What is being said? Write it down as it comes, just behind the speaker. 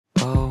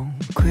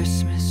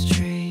Christmas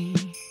tree,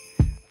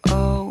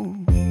 oh,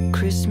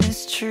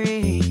 Christmas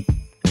tree.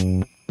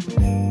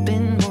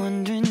 Been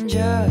wondering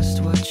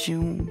just what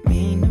you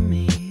mean to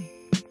me.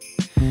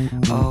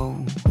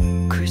 Oh,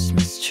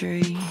 Christmas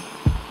tree.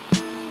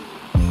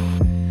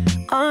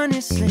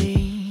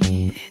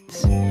 Honestly,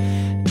 it's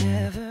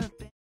never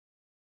been.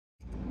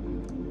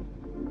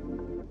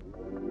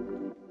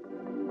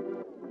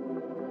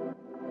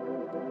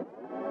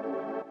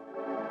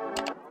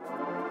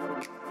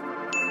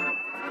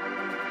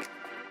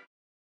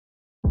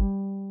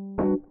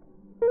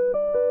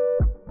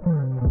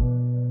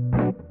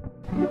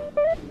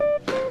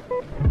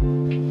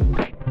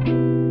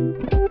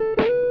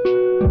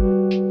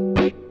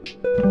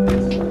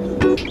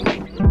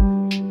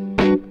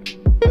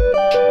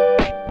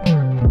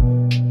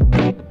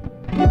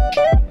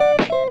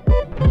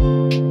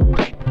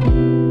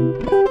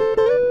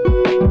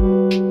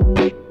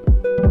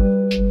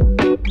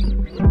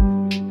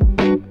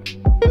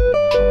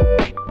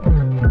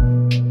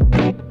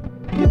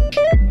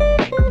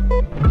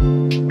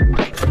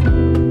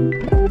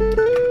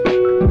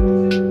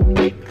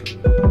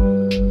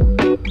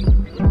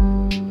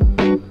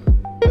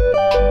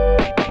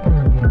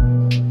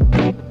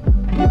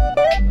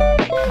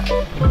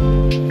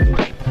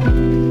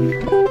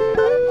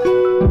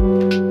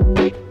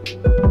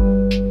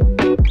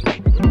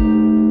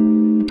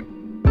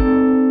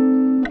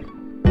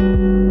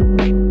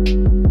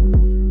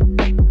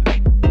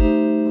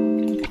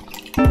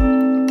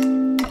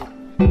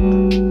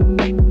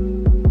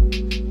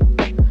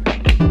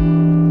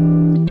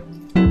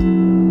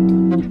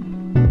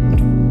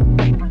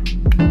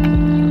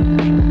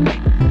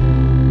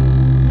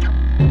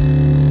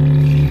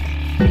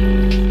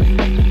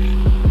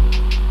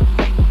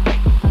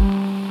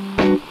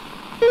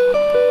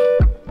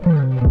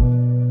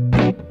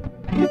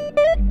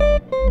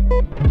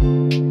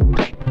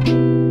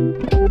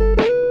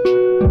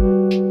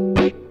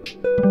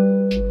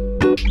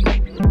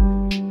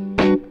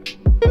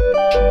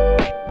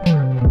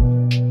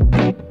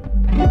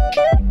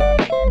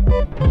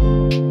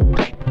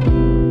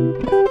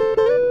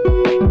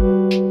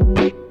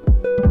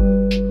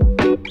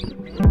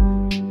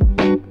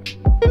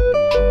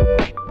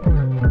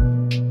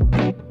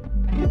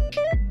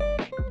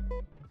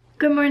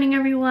 Good morning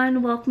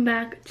everyone, welcome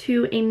back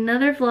to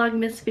another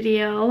Vlogmas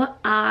video.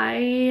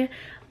 I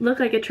look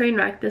like a train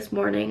wreck this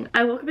morning.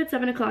 I woke up at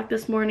 7 o'clock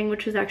this morning,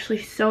 which was actually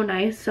so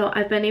nice, so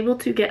I've been able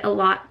to get a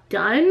lot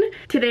done.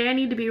 Today I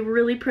need to be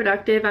really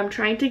productive. I'm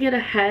trying to get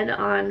ahead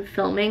on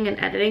filming and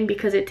editing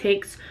because it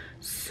takes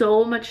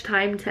so much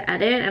time to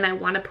edit and I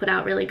want to put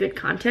out really good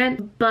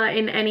content. But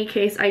in any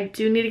case, I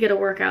do need to get a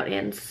workout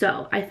in,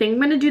 so I think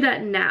I'm gonna do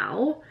that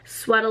now.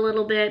 Sweat a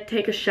little bit,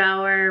 take a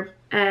shower,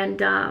 and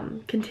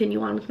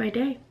continue on with my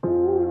day.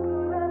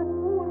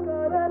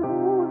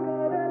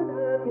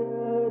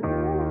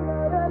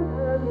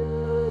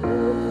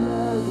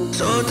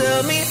 So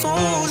tell me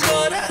who's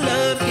gonna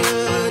love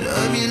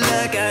you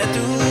like I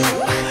do?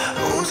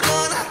 Who's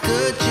gonna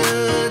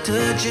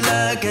touch you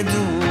like I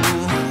do?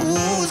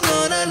 Who's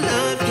gonna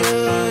love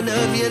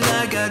you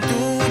like I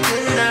do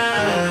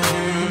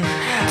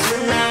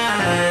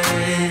tonight?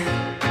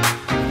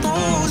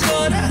 Who's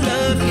gonna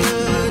love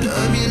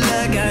you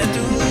like I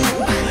do?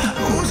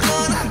 Who's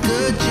gonna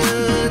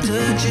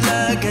touch you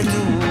like I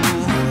do?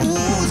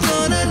 Who's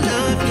gonna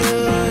love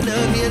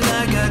you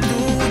like I do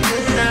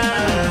tonight?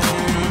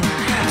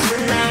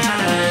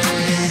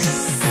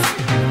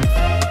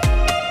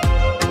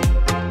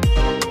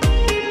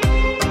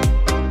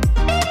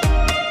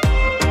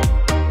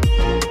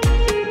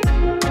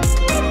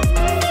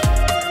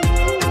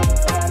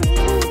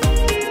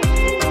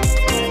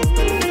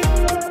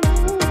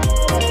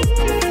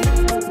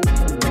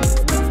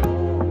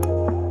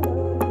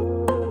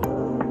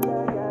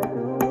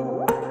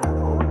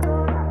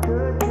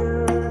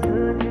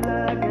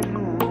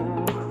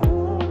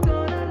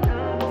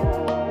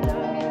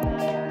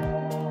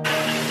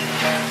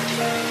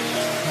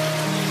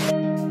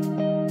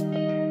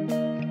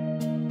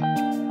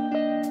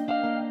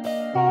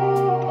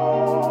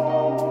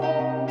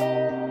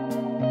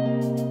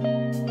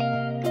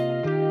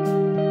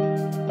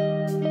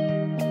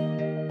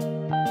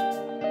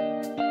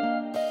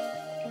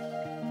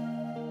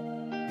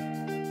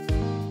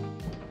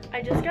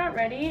 I just got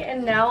ready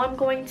and now I'm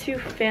going to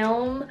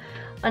film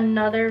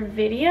another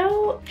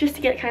video just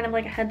to get kind of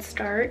like a head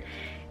start.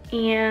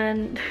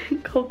 And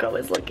Coco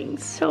is looking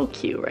so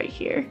cute right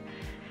here,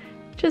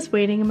 just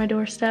waiting on my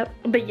doorstep.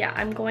 But yeah,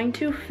 I'm going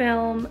to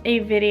film a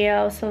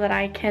video so that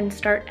I can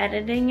start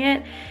editing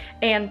it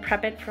and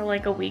prep it for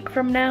like a week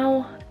from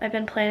now. I've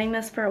been planning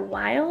this for a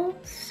while,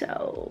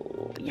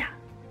 so yeah.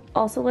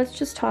 Also, let's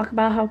just talk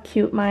about how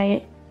cute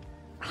my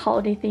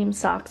holiday themed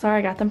socks are.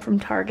 I got them from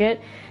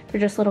Target.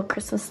 They're just little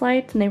Christmas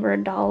lights and they were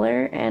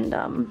 $1, and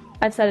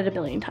I've said it a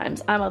billion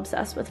times, I'm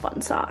obsessed with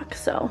fun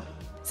socks. So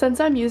since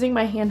I'm using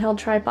my handheld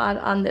tripod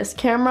on this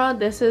camera,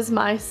 this is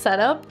my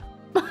setup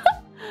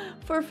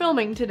for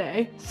filming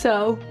today.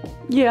 So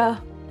yeah,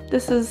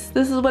 this is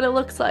what it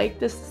looks like.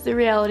 This is the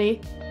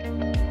reality.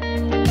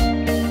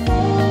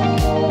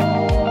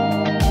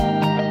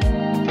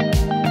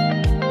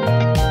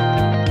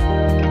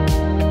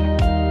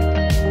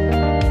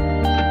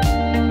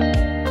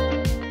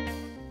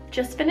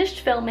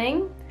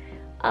 filming.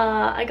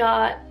 I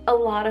got a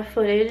lot of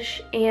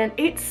footage and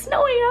it's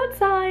snowing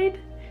outside,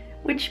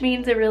 which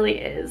means it really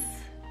is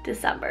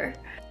December.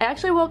 I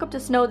actually woke up to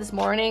snow this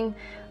morning.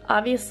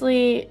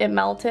 Obviously it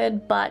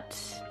melted, but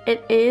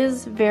it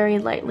is very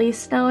lightly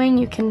snowing.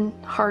 You can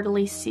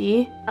hardly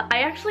see.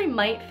 I actually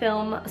might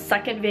film a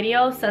second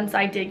video since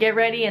I did get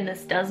ready and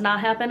this does not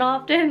happen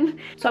often.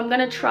 So I'm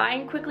gonna try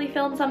and quickly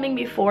film something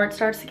before it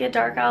starts to get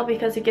dark out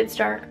because it gets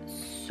dark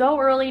so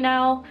early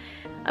now.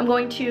 I'm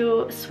going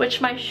to switch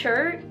my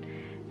shirt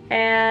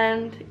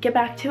and get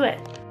back to it.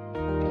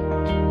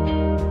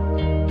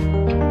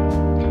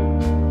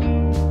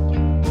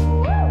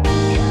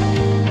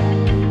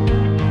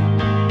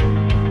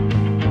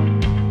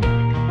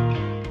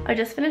 I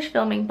just finished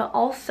filming, but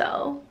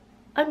also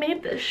I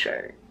made this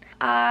shirt.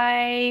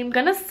 I'm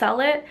gonna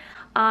sell it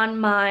on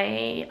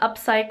my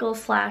upcycle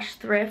 /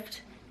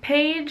 thrift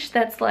page.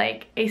 That's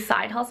like a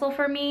side hustle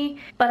for me,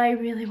 but I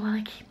really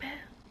want to keep it.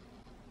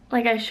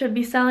 Like, I should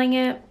be selling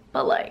it,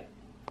 but like,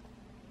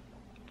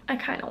 I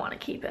kind of want to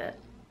keep it.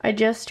 I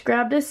just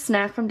grabbed a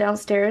snack from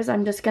downstairs.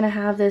 I'm just gonna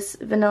have this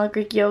vanilla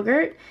Greek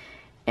yogurt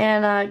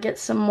and get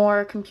some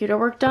more computer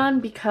work done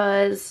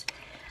because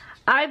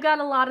I've got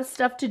a lot of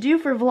stuff to do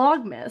for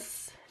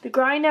Vlogmas. The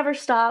grind never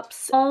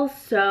stops.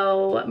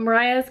 Also,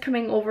 Mariah's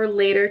coming over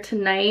later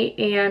tonight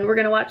and we're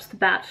gonna watch The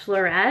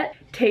Bachelorette.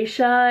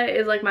 Tayshia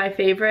is like my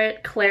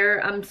favorite.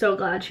 Claire, I'm so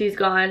glad she's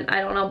gone.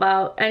 I don't know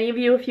about any of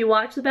you if you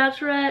watch The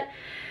Bachelorette.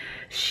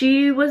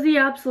 She was the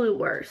absolute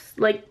worst,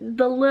 like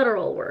the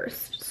literal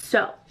worst.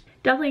 So,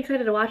 definitely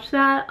excited to watch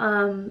that.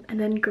 And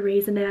then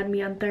Grey's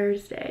Anatomy on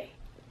Thursday.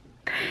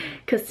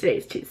 Because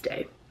today's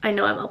Tuesday. I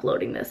know I'm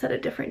uploading this at a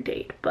different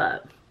date,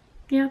 but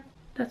yeah,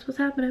 that's what's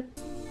happening.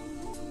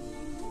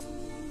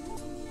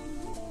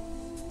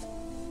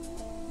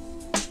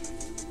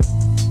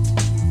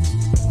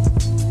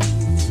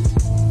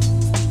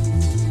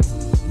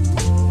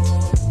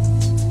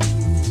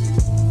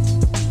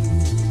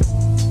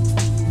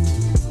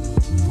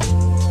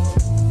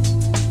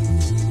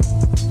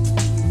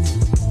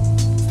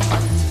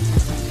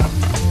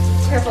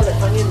 Careful the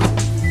onions.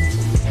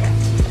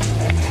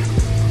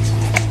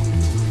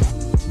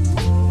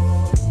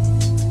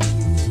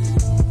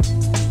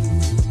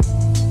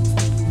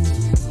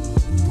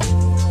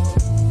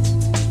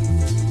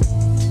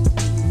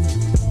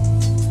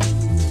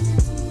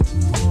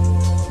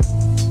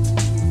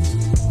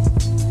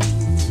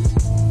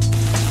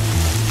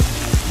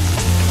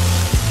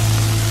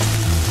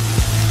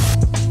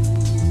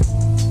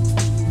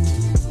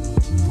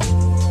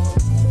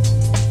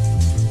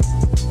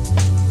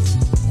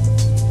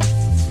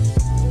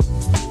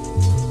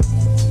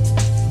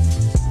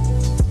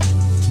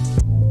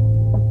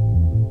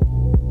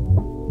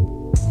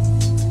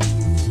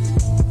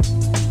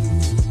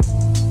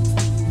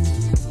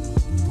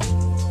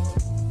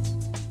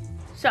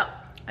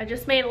 I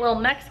just made a little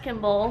Mexican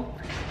bowl.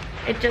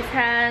 It just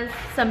has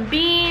some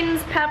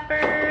beans,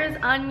 peppers,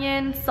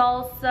 onion,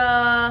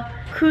 salsa,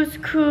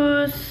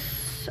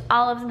 couscous,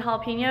 olives, and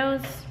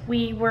jalapenos.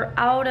 We were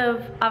out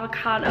of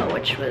avocado,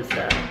 which was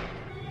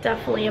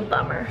definitely a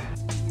bummer.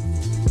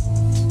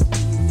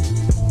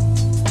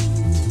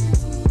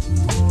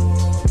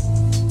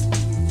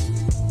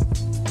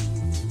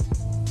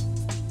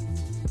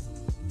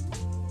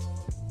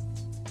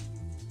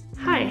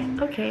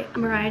 Okay,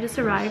 Mariah just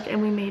arrived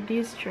and we made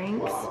these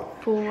drinks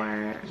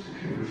for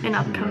an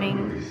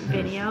upcoming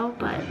video,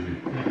 but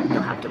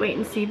you'll have to wait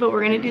and see. But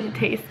we're gonna do the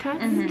taste test.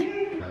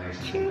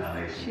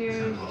 Cheers.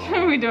 Cheers.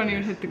 We don't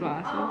even hit the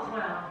glasses. Oh,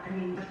 well, I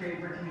mean, it's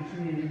great working in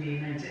community,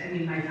 and I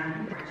mean, my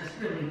family just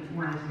really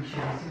wanted to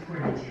show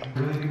support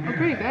you. Oh,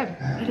 pretty good.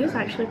 It is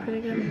actually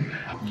pretty good.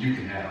 I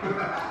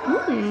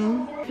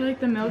feel like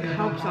the milk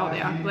helps out,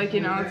 yeah. Like, you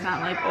know, it's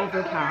not like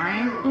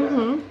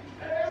overpowering.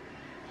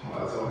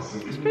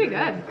 It's pretty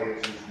good.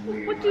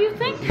 What do you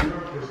think? Yeah.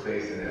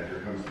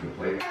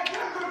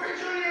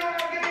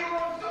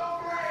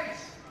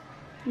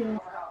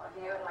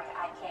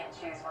 I can't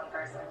choose one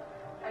person.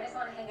 I just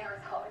want to hang out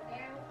with all of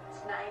you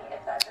tonight,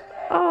 if that's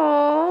okay.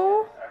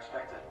 Oh.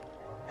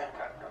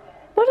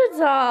 What a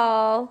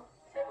doll.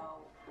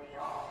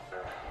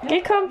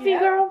 Get comfy,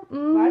 girl.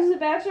 Watch The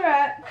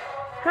Bachelorette.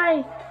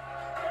 Hi.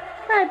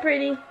 Hi,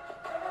 pretty.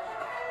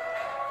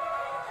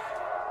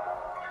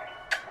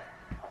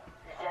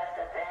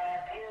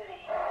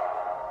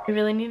 I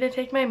really need to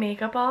take my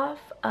makeup off,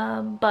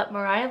 but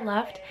Mariah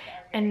left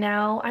and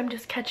now I'm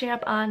just catching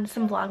up on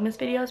some Vlogmas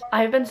videos.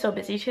 I've been so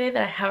busy today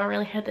that I haven't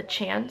really had the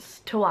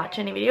chance to watch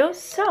any videos,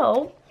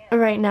 so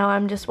right now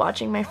I'm just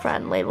watching my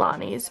friend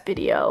Leilani's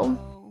video.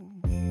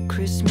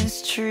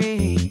 Christmas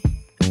tree,